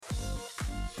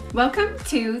Welcome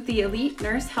to the Elite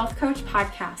Nurse Health Coach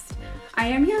Podcast. I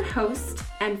am your host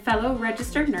and fellow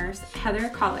registered nurse, Heather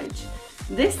College.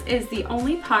 This is the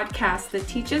only podcast that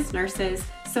teaches nurses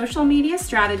social media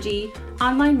strategy,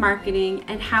 online marketing,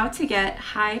 and how to get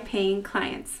high-paying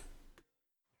clients.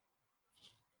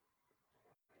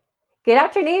 Good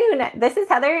afternoon. This is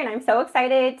Heather, and I'm so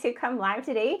excited to come live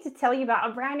today to tell you about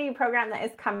a brand new program that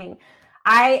is coming.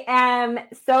 I am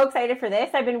so excited for this.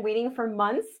 I've been waiting for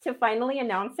months to finally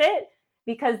announce it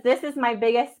because this is my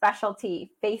biggest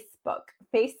specialty, Facebook.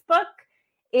 Facebook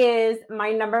is my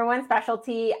number one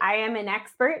specialty. I am an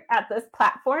expert at this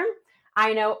platform.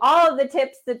 I know all of the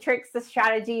tips, the tricks, the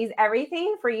strategies,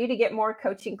 everything for you to get more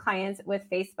coaching clients with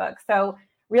Facebook. So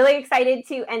really excited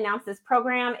to announce this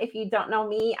program. If you don't know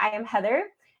me, I am Heather,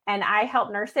 and I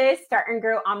help nurses start and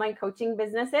grow online coaching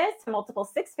businesses to multiple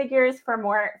six figures for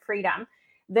more freedom.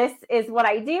 This is what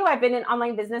I do. I've been in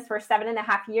online business for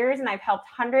 7.5 years, and I've helped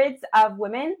hundreds of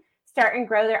women start and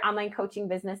grow their online coaching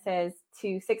businesses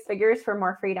to six figures for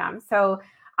more freedom. So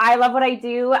I love what I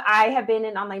do. I have been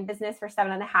in online business for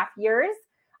 7.5 years.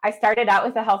 I started out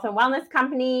with a health and wellness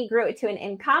company, grew it to an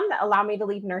income that allowed me to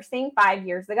leave nursing 5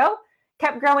 years ago.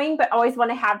 Kept growing, but always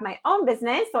want to have my own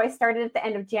business. So I started at the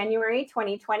end of January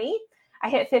 2020. I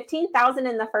hit 15,000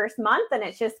 in the first month, and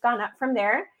it's just gone up from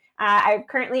there. I've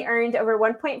currently earned over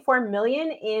 1.4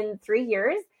 million in 3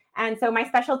 years. And so my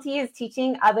specialty is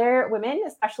teaching other women,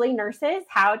 especially nurses,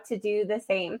 how to do the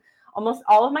same. Almost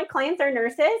all of my clients are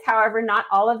nurses. However, not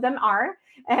all of them are.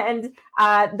 And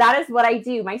that is what I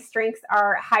do. My strengths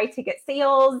are high ticket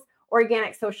sales,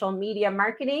 organic social media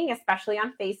marketing, especially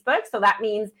on Facebook. So that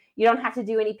means you don't have to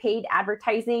do any paid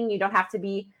advertising. You don't have to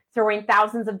be throwing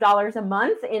thousands of dollars a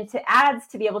month into ads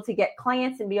to be able to get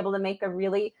clients and be able to make a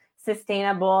really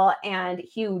sustainable and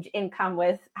huge income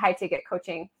with high ticket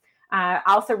coaching.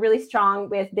 Also really strong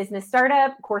with business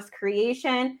startup, course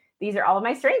creation. These are all of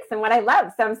my strengths and what I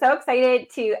love. So I'm so excited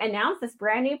to announce this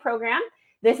brand new program.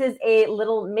 This is a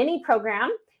little mini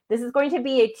program. This is going to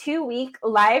be a 2-week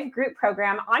live group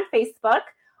program on Facebook,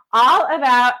 all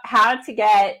about how to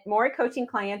get more coaching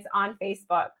clients on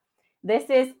Facebook. This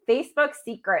is Facebook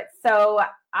Secrets. So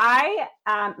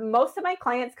most of my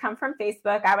clients come from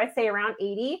Facebook. I would say around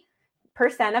 80%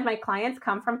 of my clients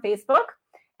come from Facebook.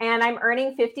 And I'm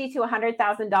earning $50,000 to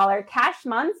 $100,000 cash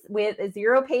months with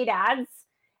 0 paid ads.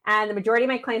 And the majority of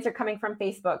my clients are coming from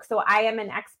Facebook. So I am an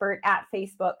expert at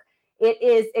Facebook. It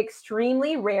is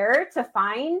extremely rare to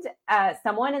find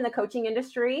someone in the coaching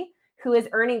industry who is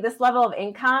earning this level of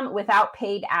income without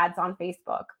paid ads on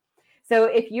Facebook. So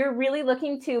if you're really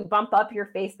looking to bump up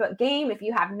your Facebook game, if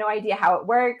you have no idea how it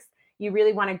works, you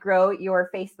really want to grow your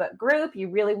Facebook group, you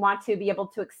really want to be able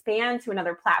to expand to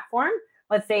another platform.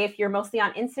 Let's say if you're mostly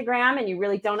on Instagram and you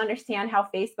really don't understand how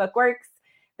Facebook works,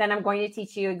 then I'm going to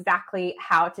teach you exactly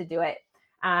how to do it.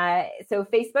 So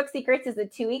Facebook Secrets is a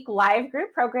 2-week live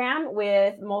group program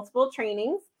with multiple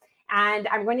trainings. And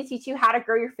I'm going to teach you how to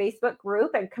grow your Facebook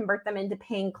group and convert them into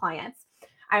paying clients.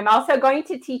 I'm also going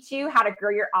to teach you how to grow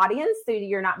your audience so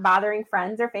you're not bothering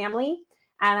friends or family.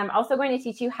 And I'm also going to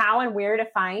teach you how and where to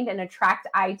find and attract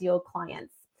ideal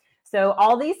clients. So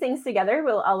all these things together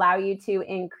will allow you to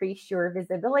increase your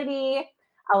visibility,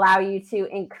 allow you to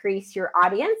increase your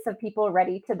audience of people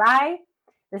ready to buy.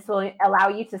 This will allow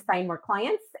you to sign more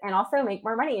clients and also make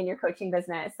more money in your coaching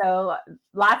business. So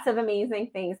lots of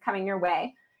amazing things coming your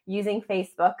way using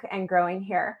Facebook and growing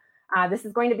here. This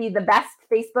is going to be the best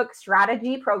Facebook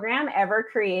strategy program ever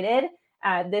created.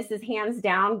 This is hands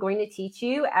down going to teach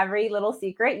you every little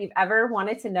secret you've ever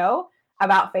wanted to know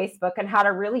about Facebook and how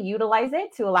to really utilize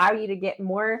it to allow you to get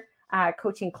more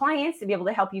coaching clients, to be able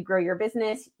to help you grow your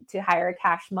business to higher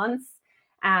cash months.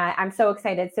 I'm so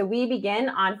excited. So we begin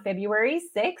on February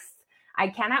 6th. I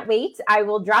cannot wait. I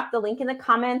will drop the link in the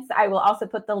comments. I will also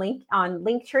put the link on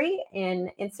Linktree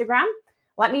in Instagram.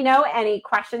 Let me know any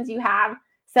questions you have.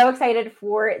 So excited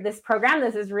for this program.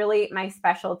 This is really my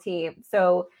specialty.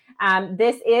 So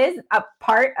this is a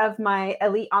part of my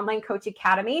Elite Online Coach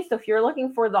Academy. So if you're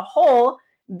looking for the whole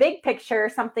big picture,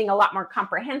 something a lot more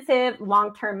comprehensive,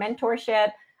 long-term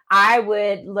mentorship, I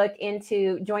would look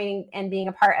into joining and being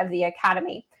a part of the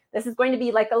Academy. This is going to be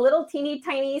like a little teeny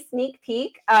tiny sneak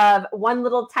peek of one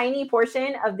little tiny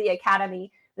portion of the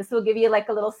Academy. This will give you like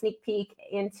a little sneak peek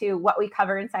into what we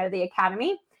cover inside of the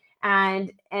Academy and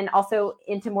also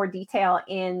into more detail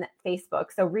in Facebook.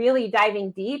 So really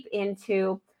diving deep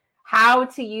into how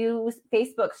to use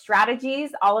Facebook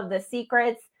strategies, all of the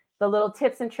secrets, the little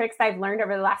tips and tricks I've learned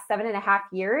over the last 7.5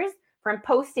 years from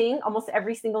posting almost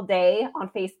every single day on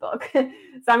Facebook.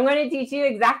 So I'm going to teach you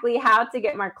exactly how to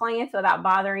get more clients without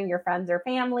bothering your friends or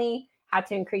family, how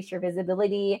to increase your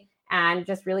visibility, and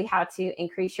just really how to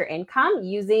increase your income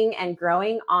using and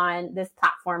growing on this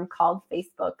platform called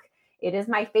Facebook. It is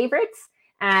my favorite.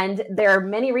 And there are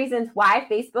many reasons why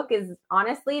Facebook is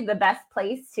honestly the best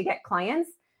place to get clients.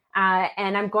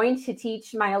 And I'm going to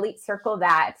teach my Elite Circle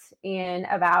that in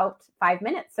about 5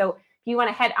 minutes. So if you want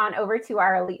to head on over to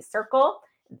our Elite Circle,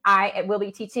 I will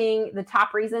be teaching the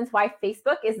top reasons why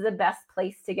Facebook is the best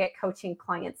place to get coaching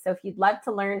clients. So if you'd love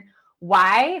to learn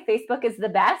why Facebook is the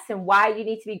best and why you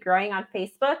need to be growing on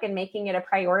Facebook and making it a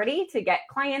priority to get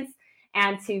clients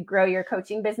and to grow your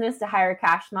coaching business to higher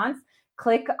cash months,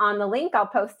 click on the link. I'll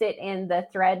post it in the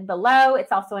thread below.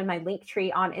 It's also in my link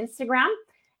tree on Instagram.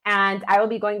 And I will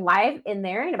be going live in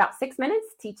there in about 6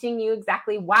 minutes, teaching you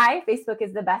exactly why Facebook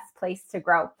is the best place to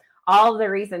grow. All the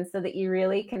reasons so that you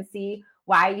really can see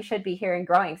why you should be here and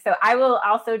growing. So I will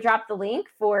also drop the link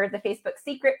for the Facebook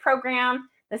Secret Program.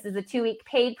 This is a 2-week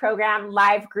paid program,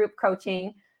 live group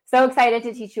coaching. So excited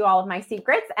to teach you all of my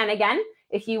secrets. And again,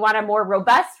 if you want a more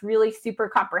robust, really super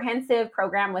comprehensive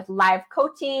program with live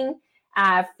coaching,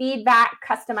 feedback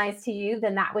customized to you,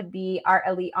 then that would be our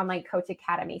Elite Online Coach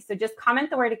Academy. So just comment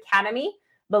the word Academy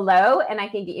below and I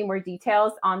can get you more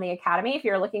details on the Academy if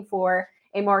you're looking for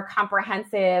a more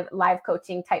comprehensive live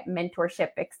coaching type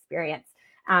mentorship experience.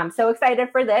 So excited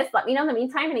for this. Let me know in the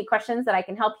meantime, any questions that I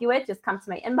can help you with, just come to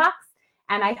my inbox.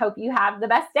 And I hope you have the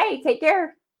best day. Take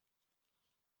care.